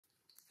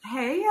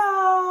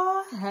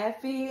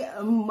Happy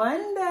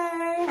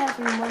Monday.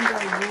 Happy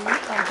Monday,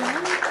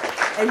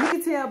 okay? As you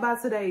can tell by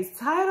today's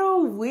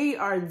title, we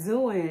are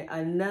doing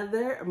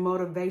another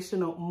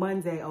Motivational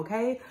Monday,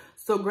 okay?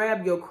 So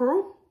grab your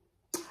crew,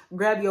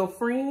 grab your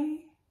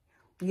friend,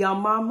 your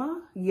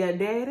mama, your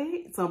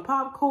daddy, some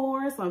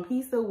popcorn, some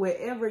pizza,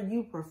 whatever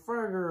you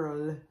prefer,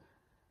 girl.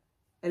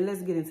 And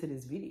let's get into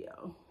this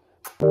video.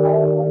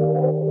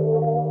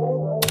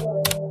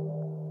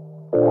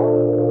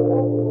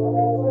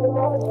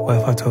 What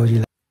if I told you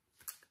that?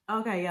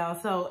 Okay, y'all.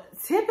 So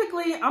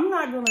typically, I'm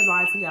not gonna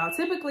lie to y'all.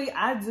 Typically,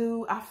 I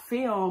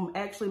film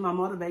actually my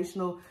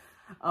motivational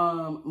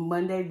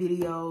Monday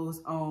videos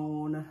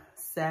on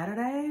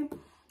Saturday.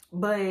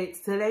 But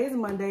today's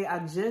Monday.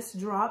 I just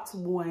dropped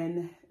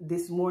one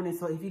this morning.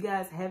 So if you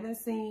guys haven't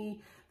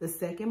seen the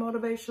second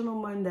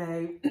Motivational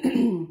Monday,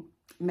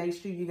 make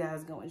sure you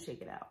guys go and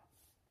check it out.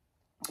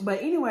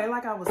 But anyway,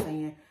 like I was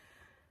saying,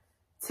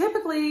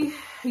 typically,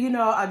 you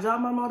know, I drop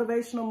my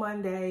Motivational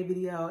Monday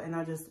video and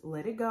I just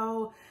let it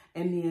go.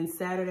 And then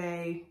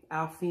Saturday,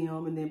 I'll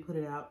film and then put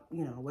it out,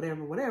 you know,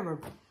 whatever.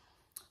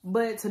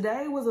 But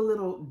today was a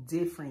little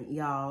different,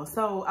 y'all.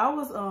 So I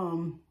was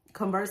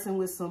conversing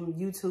with some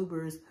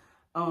YouTubers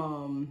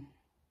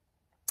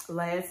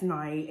last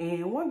night.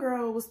 And one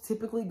girl was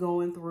typically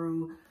going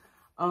through,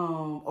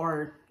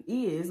 or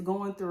is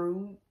going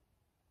through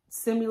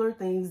similar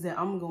things that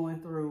I'm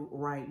going through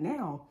right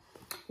now,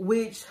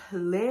 which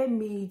led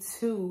me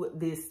to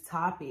this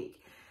topic.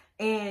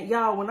 And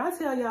y'all, when I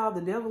tell y'all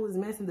the devil is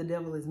messy, the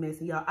devil is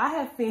messy, y'all, I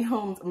have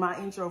filmed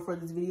my intro for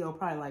this video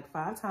probably like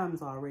 5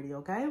 times already,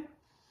 okay?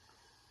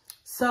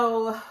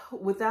 So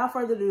without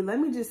further ado, let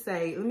me just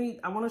say,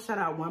 I want to shout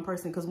out one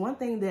person, because one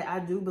thing that I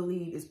do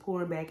believe is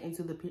pouring back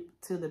into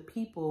the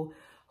people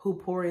who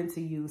pour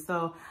into you.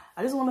 So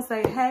I just want to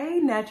say,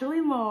 hey,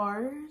 Naturally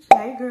Marge,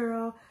 hey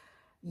girl.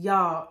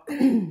 Y'all,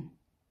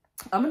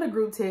 I'm in a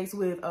group text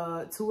with 2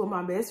 of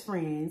my best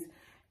friends,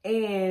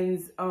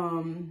 and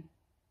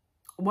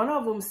one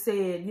of them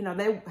said, you know,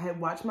 they had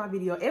watched my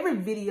video. Every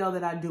video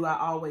that I do, I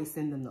always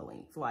send them the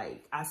link.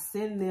 Like, I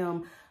send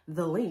them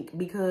the link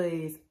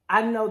because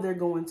I know they're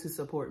going to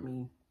support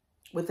me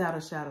without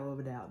a shadow of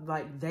a doubt.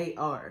 Like, they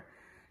are,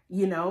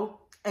 you know.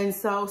 And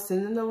so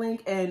send them the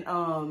link, and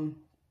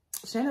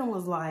Shannon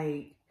was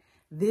like,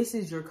 this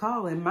is your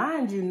calling.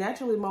 Mind you,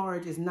 Naturally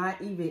Marge is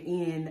not even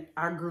in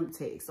our group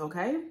text,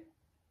 okay?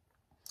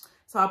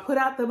 So I put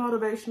out the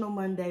Motivational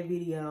Monday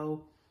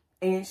video,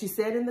 and she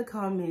said in the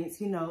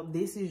comments, you know,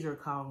 this is your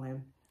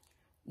calling.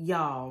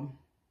 Y'all,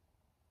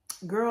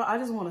 girl, I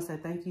just want to say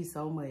thank you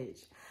so much.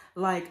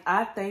 Like,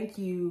 I thank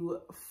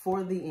you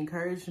for the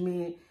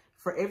encouragement,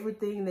 for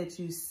everything that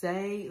you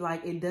say.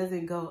 Like, it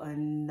doesn't go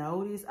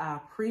unnoticed. I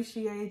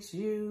appreciate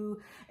you.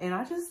 And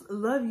I just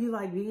love you,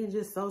 like, being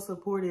just so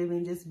supportive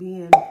and just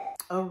being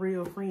a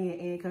real friend.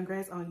 And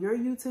congrats on your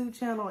YouTube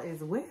channel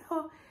as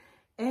well.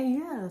 And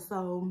yeah,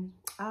 so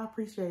I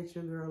appreciate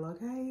you, girl,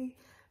 okay?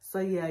 So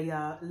yeah,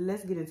 y'all,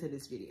 let's get into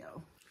this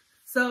video.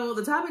 So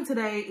the topic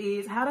today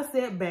is how to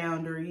set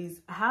boundaries,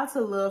 how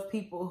to love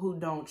people who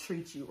don't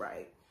treat you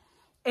right.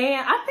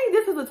 And I think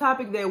this is a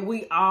topic that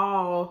we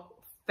all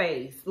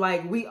face.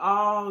 Like, we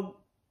all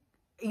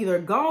either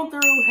gone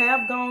through,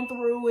 have gone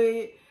through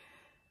it,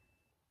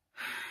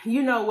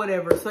 you know,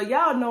 whatever. So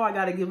y'all know I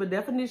got to give a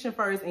definition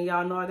first, and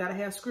y'all know I got to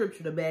have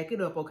scripture to back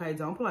it up, okay?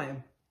 Don't play.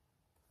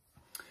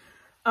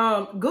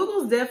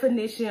 Google's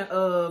definition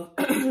of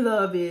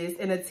love is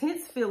an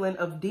intense feeling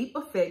of deep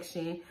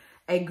affection,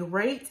 a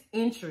great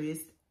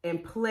interest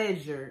and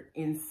pleasure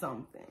in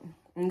something,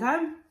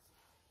 okay?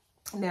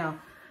 Now,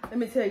 let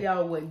me tell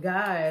y'all what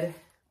God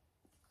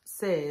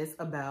says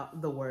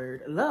about the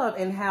word love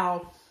and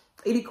how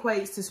it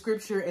equates to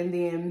scripture, and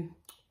then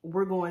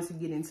we're going to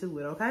get into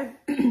it, okay?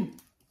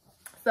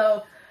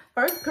 So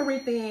 1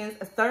 Corinthians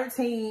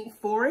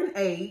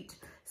 13:4-8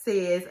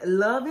 says,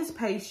 love is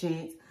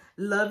patient,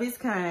 love is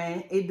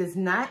kind, it does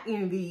not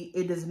envy,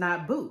 it does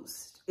not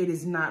boast, it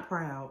is not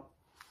proud,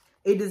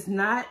 it does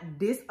not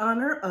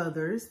dishonor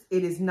others,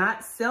 it is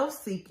not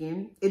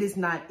self-seeking, it is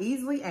not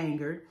easily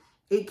angered,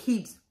 it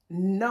keeps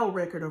no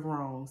record of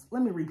wrongs.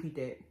 Let me repeat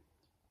that.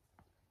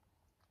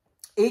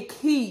 It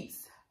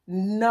keeps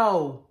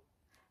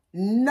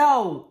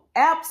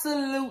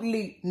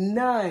absolutely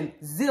none,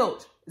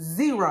 zilch,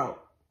 zero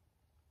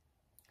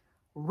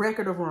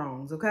record of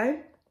wrongs,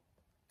 okay?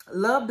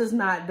 Love does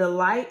not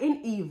delight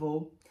in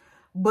evil,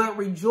 but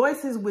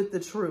rejoices with the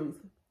truth.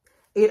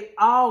 It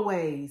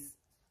always,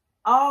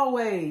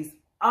 y'all,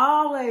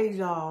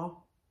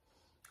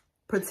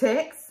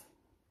 protects,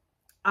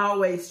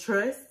 always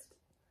trusts,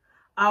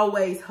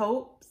 always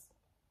hopes,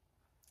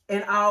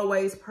 and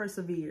always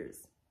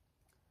perseveres.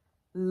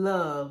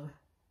 Love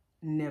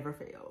never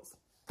fails.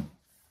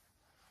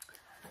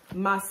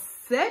 My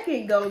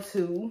second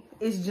go-to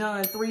is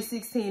John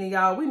 3:16, and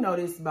y'all, we know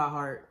this by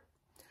heart.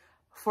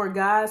 For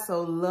God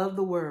so loved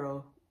the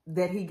world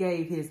that he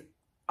gave his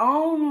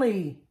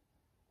only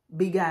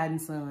begotten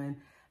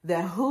Son,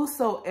 that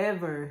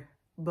whosoever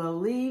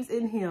believes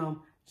in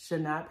him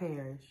should not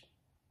perish,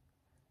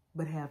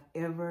 but have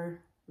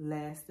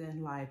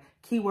everlasting life.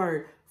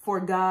 Keyword, for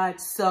God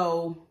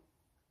so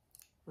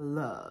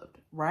loved,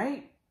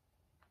 right?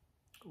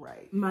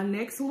 Right. My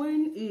next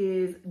one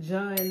is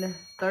John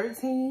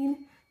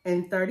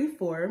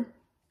 13:34.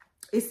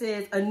 It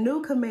says, a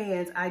new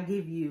command I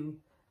give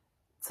you,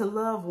 to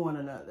love one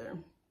another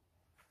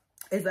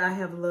as I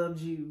have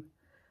loved you.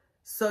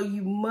 So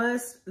you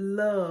must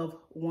love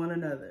one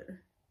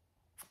another.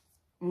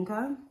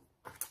 Okay.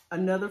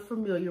 Another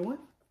familiar one.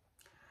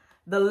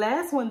 The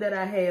last one that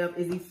I have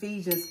is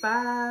Ephesians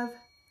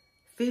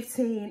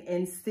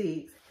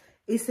 5:15-6.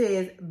 It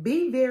says,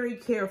 be very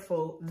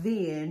careful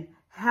then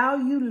how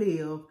you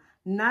live,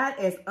 not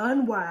as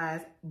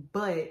unwise,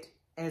 but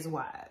as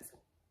wise.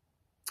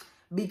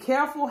 Be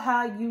careful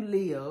how you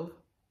live,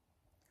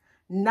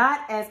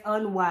 not as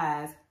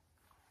unwise,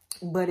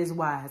 but as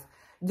wise.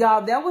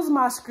 Y'all, that was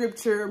my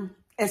scripture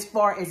as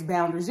far as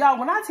boundaries. Y'all,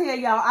 when I tell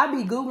y'all, I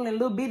be Googling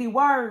little bitty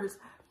words,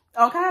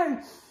 okay?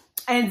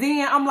 And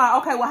then I'm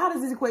like, okay, well, how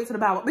does this equate to the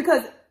Bible?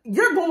 Because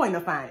you're going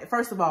to find it.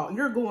 First of all,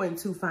 you're going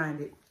to find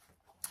it.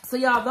 So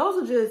y'all,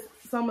 those are just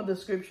some of the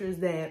scriptures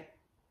that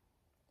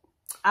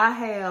I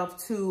have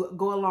to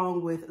go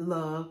along with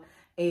love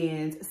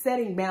and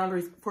setting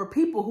boundaries for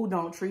people who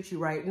don't treat you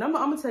right. And I'm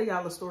going to tell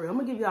y'all a story. I'm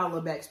going to give y'all a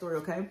little backstory,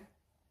 okay?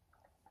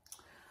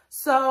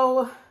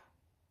 So,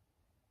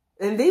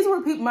 and these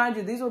were people, mind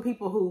you, these were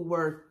people who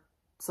were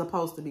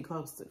supposed to be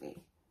close to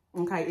me.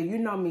 Okay, if you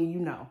know me, you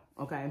know,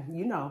 okay?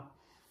 You know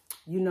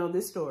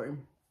this story.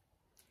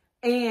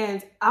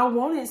 And I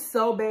wanted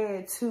so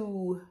bad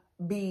to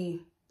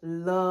be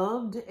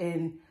loved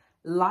and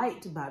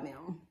liked by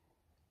them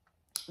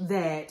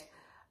that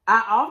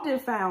I often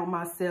found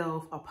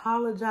myself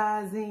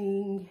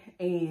apologizing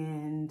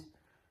and,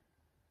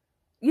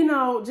 you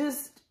know,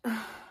 just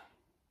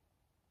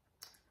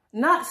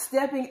not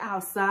stepping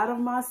outside of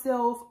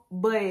myself,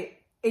 but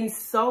in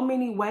so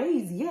many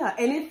ways, yeah.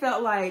 And it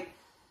felt like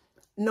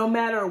no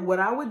matter what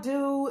I would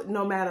do,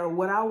 no matter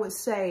what I would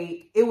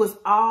say, it was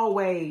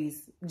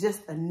always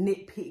just a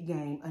nitpick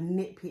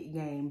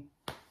game.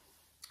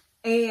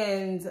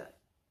 And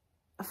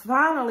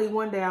finally,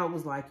 one day I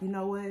was like, you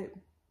know what?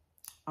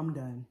 I'm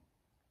done.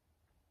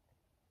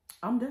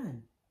 I'm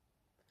done.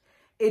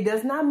 It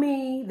does not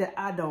mean that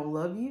I don't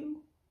love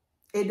you.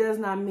 It does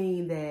not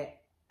mean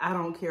that I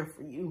don't care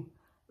for you.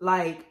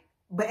 Like,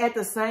 but at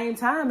the same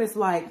time, it's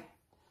like,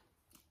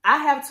 I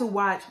have to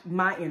watch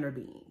my inner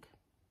being.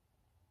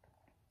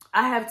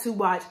 I have to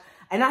watch,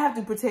 and I have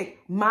to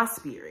protect my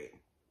spirit.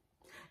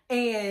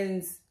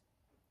 And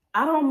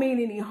I don't mean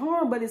any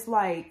harm, but it's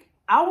like,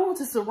 I want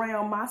to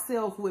surround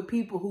myself with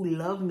people who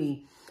love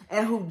me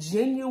and who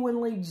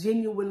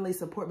genuinely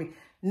support me.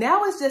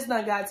 Now it's just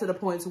not got to the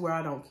point to where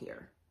I don't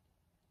care.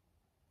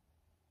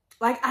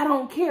 Like, I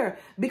don't care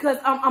because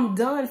I'm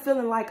done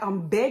feeling like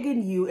I'm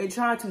begging you and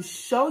trying to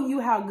show you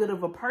how good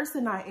of a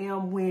person I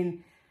am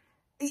when,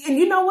 and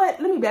you know what?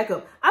 Let me back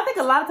up. I think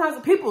a lot of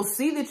times people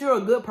see that you're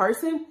a good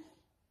person.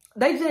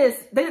 They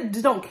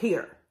just don't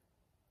care.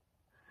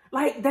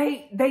 Like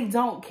they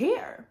don't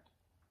care.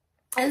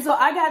 And so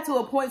I got to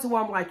a point to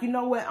where I'm like, you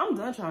know what? I'm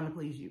done trying to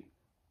please you.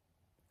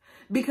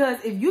 Because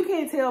if you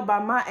can't tell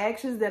by my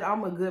actions that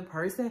I'm a good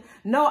person,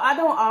 no, I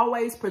don't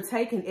always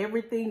partake in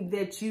everything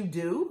that you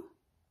do.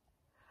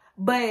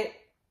 But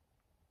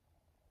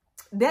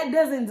that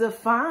doesn't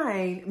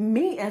define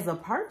me as a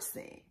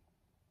person.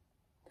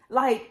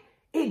 Like,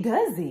 it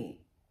doesn't.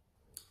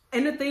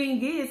 And the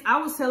thing is,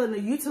 I was telling a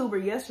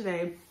YouTuber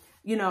yesterday,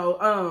 you know,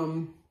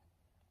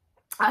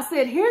 I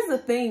said, here's the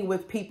thing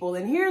with people,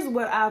 and here's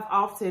what I've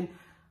often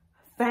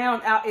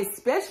found out,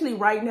 especially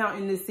right now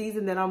in this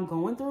season that I'm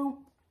going through.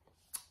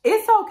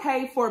 It's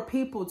okay for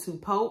people to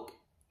poke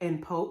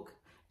and poke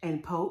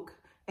and poke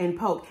and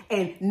poke,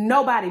 and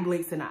nobody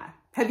blinks an eye.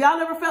 Have y'all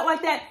ever felt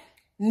like that?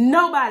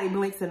 Nobody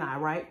blinks an eye,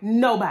 right?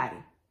 Nobody.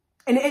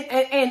 And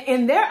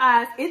in their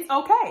eyes, it's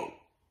okay.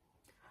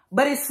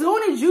 But as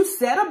soon as you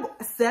set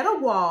a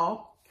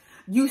wall,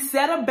 you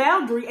set a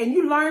boundary, and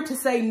you learn to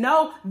say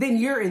no, then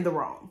you're in the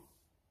wrong.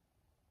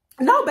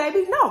 No,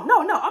 baby. No.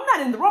 I'm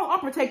not in the wrong.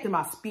 I'm protecting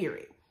my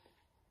spirit.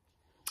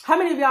 How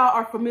many of y'all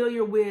are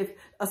familiar with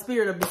a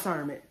spirit of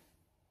discernment?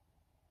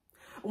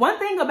 One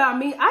thing about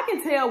me, I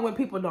can tell when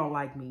people don't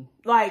like me.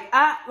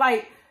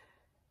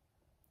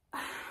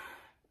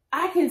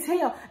 I can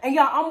tell. And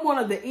y'all, I'm one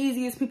of the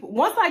easiest people.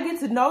 Once I get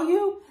to know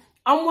you,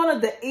 I'm one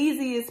of the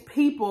easiest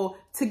people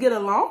to get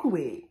along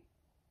with.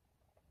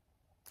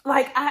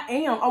 Like, I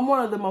am. I'm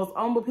one of the most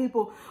humble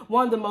people,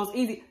 one of the most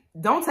easy.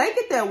 Don't take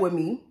it there with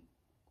me.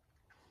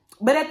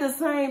 But at the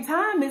same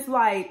time, it's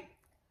like,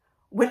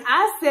 when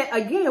I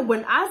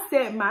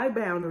set my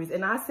boundaries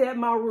and I set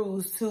my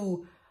rules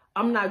to,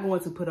 I'm not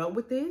going to put up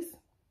with this.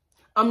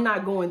 I'm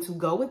not going to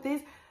go with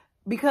this,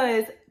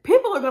 because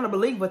people are going to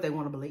believe what they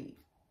want to believe.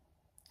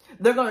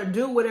 They're going to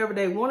do whatever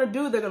they want to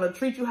do. They're going to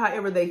treat you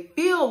however they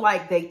feel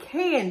like they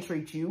can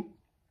treat you.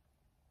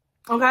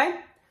 Okay?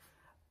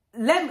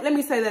 Let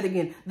me say that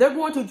again. They're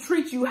going to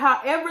treat you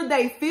however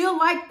they feel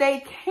like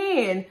they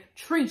can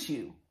treat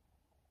you.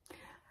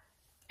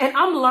 And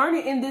I'm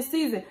learning in this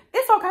season,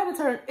 it's okay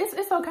to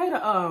it's okay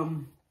to,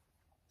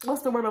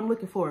 what's the word I'm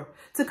looking for?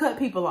 To cut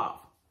people off.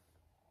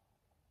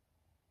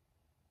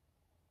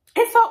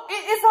 It's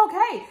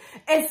okay,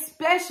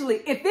 especially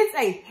if it's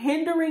a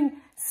hindering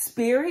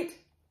spirit,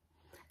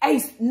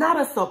 not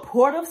a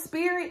supportive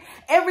spirit.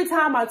 Every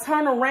time I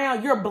turn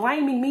around, you're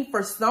blaming me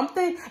for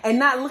something and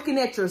not looking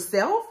at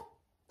yourself.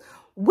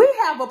 We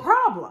have a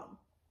problem.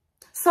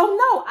 So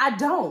no, I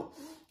don't.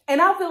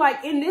 And I feel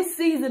like in this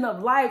season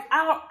of life,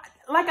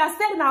 like I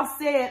said, and I've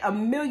said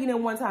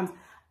 1,000,001 times,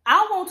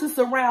 I want to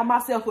surround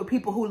myself with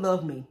people who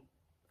love me.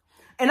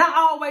 And I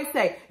always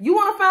say, you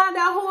want to find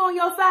out who on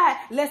your side?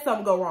 Let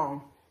something go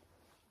wrong.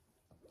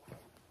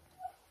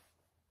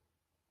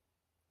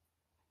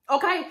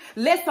 Okay?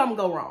 Let something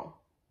go wrong.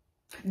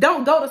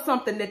 Don't go to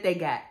something that they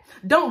got.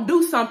 Don't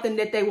do something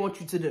that they want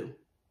you to do.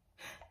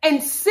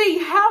 And see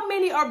how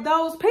many of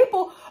those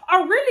people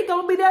are really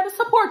going to be there to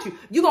support you.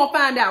 You're going to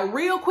find out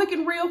real quick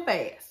and real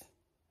fast.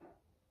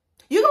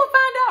 You're going to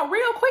find out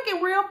real quick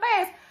and real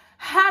fast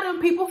how them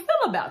people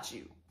feel about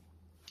you.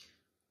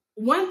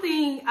 One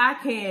thing I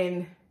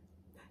can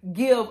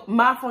give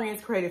my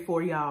friends credit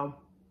for, y'all.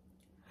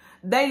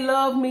 They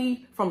love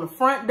me from the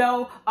front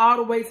door all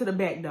the way to the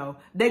back door.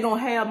 They're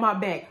going to have my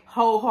back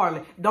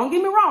wholeheartedly. Don't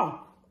get me wrong.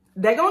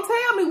 They're going to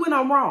tell me when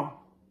I'm wrong.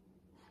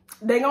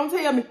 They're going to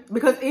tell me,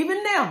 because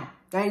even now,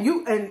 and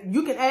you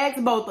can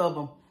ask both of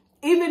them,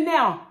 even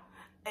now,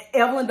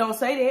 Evelyn, don't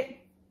say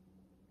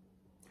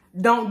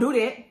that. Don't do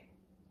that.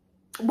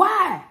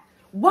 Why?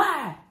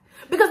 Why?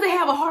 Because they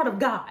have a heart of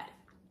God.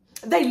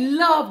 They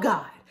love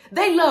God.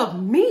 They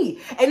love me.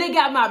 And they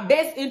got my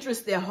best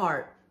interest at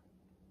heart.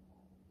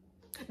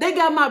 They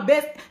got my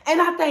best,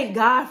 and I thank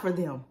God for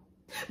them.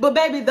 But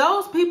baby,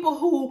 those people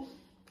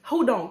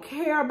who don't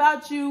care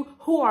about you,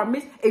 who are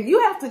if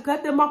you have to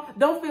cut them off,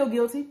 don't feel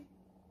guilty.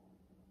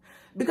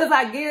 Because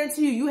I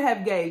guarantee you, you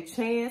have gave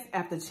chance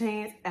after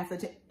chance after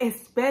chance,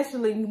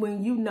 especially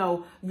when you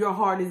know your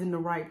heart is in the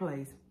right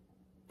place.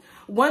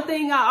 One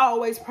thing I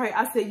always pray,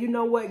 I say, you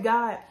know what,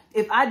 God,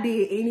 if I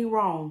did any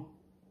wrong,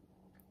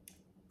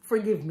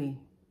 forgive me.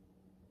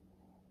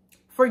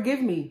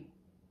 Forgive me.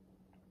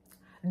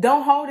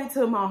 Don't hold it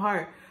to my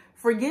heart.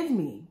 Forgive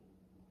me.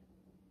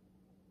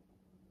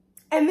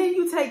 And then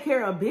you take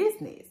care of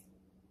business.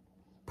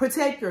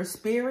 Protect your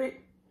spirit.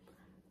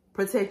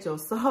 Protect your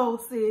soul,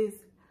 sis.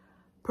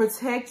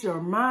 Protect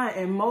your mind.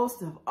 And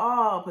most of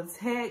all,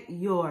 protect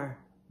your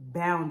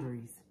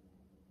boundaries.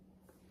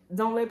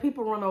 Don't let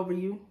people run over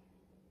you.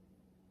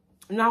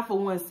 Not for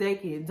 1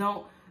 second.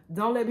 Don't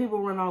let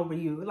people run over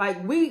you.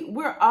 Like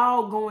we're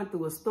all going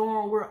through a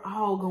storm. We're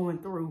all going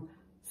through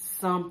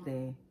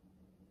something.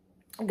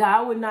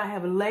 God would not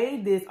have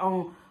laid this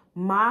on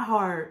my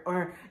heart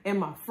or in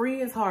my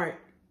friend's heart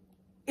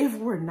if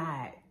we're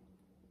not.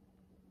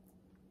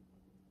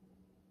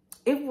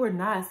 If we're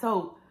not.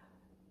 So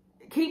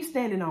keep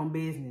standing on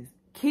business.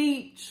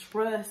 Keep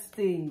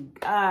trusting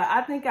God.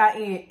 I think I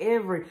end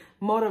every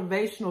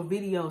motivational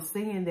video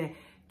saying that.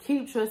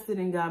 Keep trusting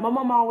in God. My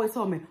mama always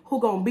told me, who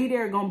gonna be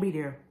there, gonna be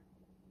there.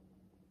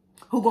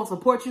 Who gonna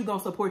support you,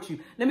 gonna support you.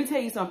 Let me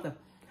tell you something.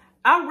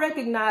 I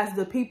recognize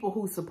the people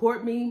who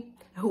support me,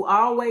 who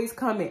always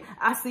comment.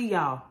 I see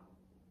y'all.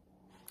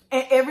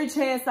 And every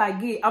chance I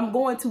get, I'm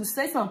going to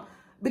say something.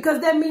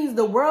 Because that means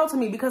the world to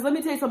me. Because let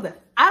me tell you something.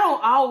 I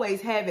don't always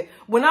have it.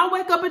 When I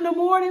wake up in the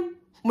morning,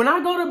 when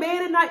I go to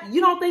bed at night,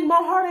 you don't think my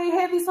heart ain't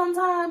heavy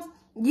sometimes?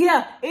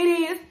 Yeah, it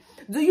is.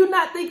 Do you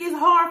not think it's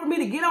hard for me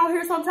to get on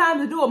here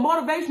sometimes to do a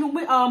motivational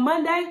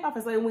Monday? I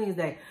can say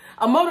Wednesday.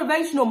 A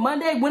motivational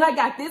Monday when I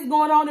got this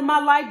going on in my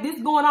life,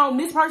 this going on,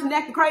 this person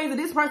acting crazy,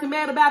 this person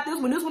mad about this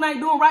one, this one ain't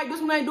doing right,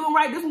 this one ain't doing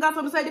right, this one got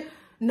something to say.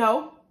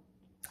 No,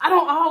 I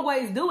don't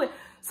always do it.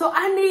 So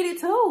I need it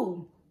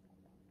too.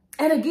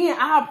 And again,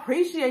 I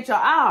appreciate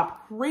y'all. I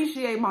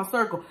appreciate my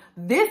circle.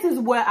 This is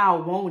what I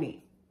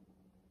wanted.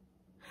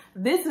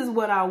 This is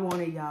what I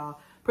wanted, y'all.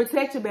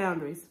 Protect your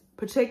boundaries.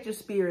 Protect your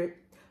spirit.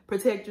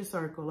 Protect your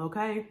circle,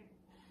 okay?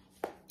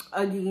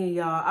 Again,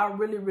 y'all, I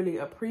really, really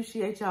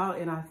appreciate y'all,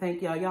 and I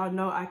thank y'all. Y'all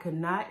know I could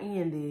not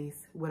end this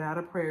without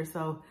a prayer,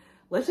 so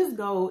let's just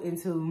go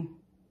into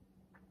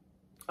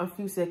a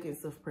few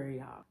seconds of prayer,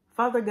 y'all.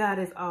 Father God,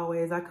 as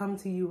always, I come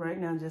to you right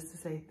now just to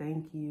say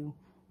thank you.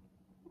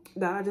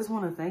 God, I just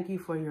want to thank you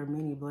for your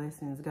many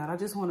blessings. God, I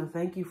just want to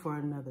thank you for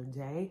another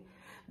day.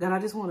 God, I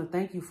just want to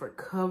thank you for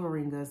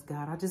covering us,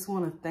 God. I just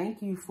want to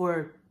thank you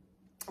for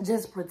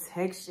just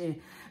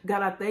protection.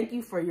 God, I thank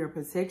you for your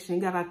protection.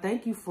 God, I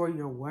thank you for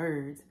your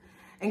words.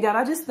 And God,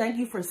 I just thank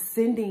you for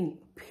sending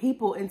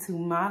people into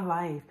my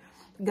life,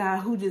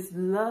 God, who just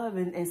love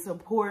and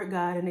support,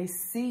 God, and they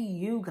see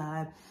you,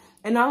 God.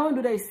 And not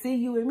only do they see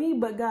you in me,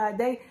 but God,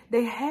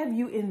 they have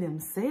you in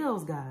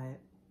themselves, God.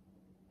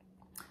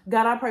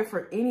 God, I pray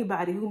for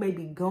anybody who may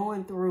be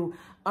going through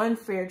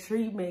unfair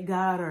treatment,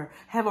 God, or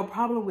have a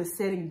problem with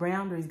setting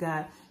boundaries,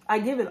 God. I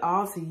give it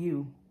all to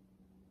you.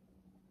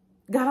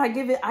 God, I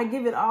give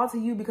it all to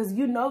you because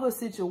you know the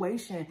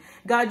situation.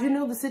 God, you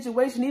know the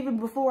situation even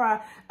before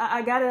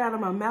I got it out of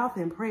my mouth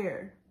in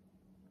prayer.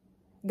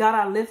 God,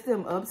 I lift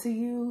them up to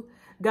you.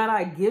 God,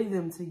 I give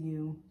them to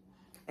you.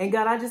 And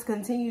God, I just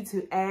continue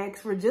to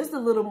ask for just a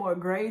little more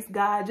grace,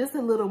 God, just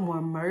a little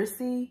more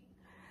mercy.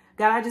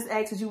 God, I just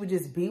ask that you would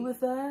just be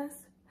with us.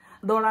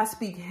 Lord, I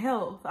speak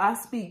health. I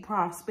speak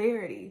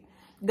prosperity.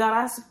 God,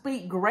 I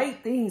speak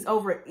great things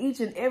over each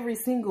and every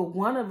single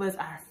one of us,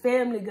 our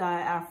family,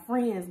 God, our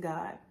friends,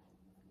 God.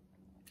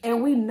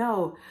 And we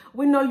know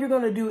you're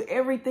going to do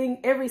everything,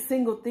 every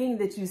single thing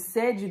that you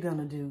said you're going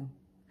to do.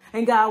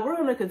 And God, we're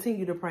going to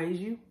continue to praise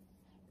you.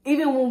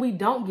 Even when we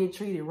don't get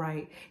treated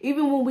right,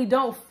 even when we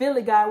don't feel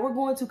it, God, we're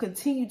going to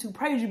continue to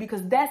praise you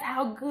because that's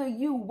how good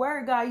you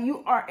were, God.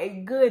 You are a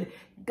good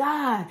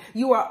God.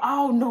 You are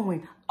all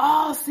knowing,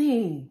 all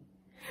seeing.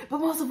 But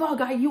most of all,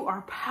 God, you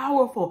are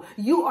powerful.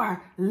 You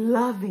are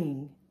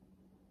loving.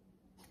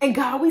 And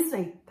God, we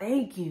say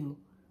thank you.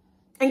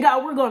 And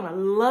God, we're going to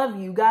love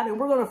you, God, and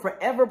we're going to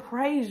forever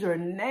praise your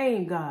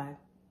name, God.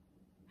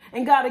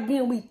 And God,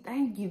 again, we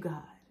thank you,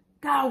 God.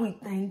 God, we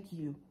thank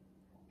you.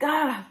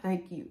 God, I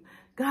thank you.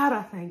 God,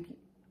 I thank you.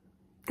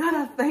 God,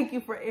 I thank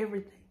you for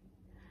everything.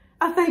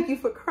 I thank you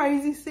for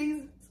crazy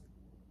seasons.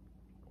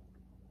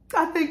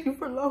 I thank you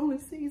for lonely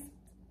seasons.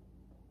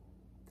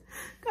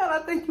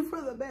 God, I thank you for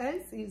the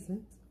bad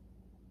seasons.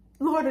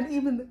 Lord, and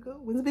even the good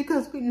ones,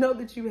 because we know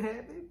that you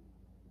have it.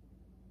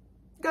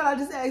 God, I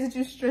just ask that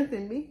you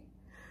strengthen me,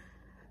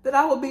 that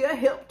I will be a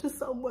help to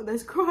someone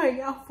that's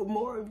crying out for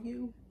more of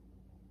you.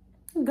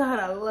 God,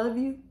 I love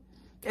you,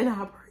 and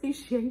I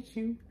appreciate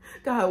you.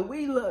 God,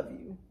 we love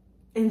you.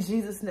 In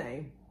Jesus'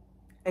 name,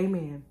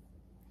 amen.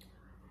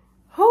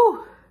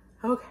 Whew,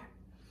 okay.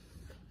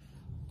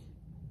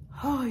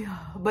 Oh,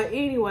 y'all. But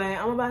anyway,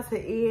 I'm about to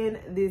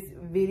end this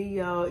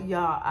video.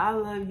 Y'all, I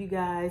love you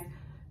guys.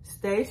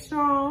 Stay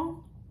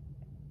strong.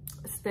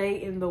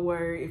 Stay in the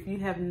word. If you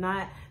have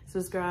not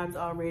subscribed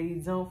already,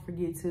 don't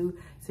forget to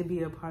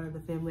be a part of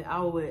the family. I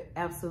would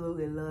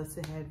absolutely love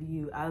to have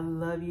you. I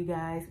love you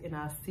guys, and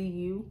I'll see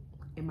you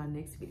in my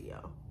next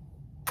video.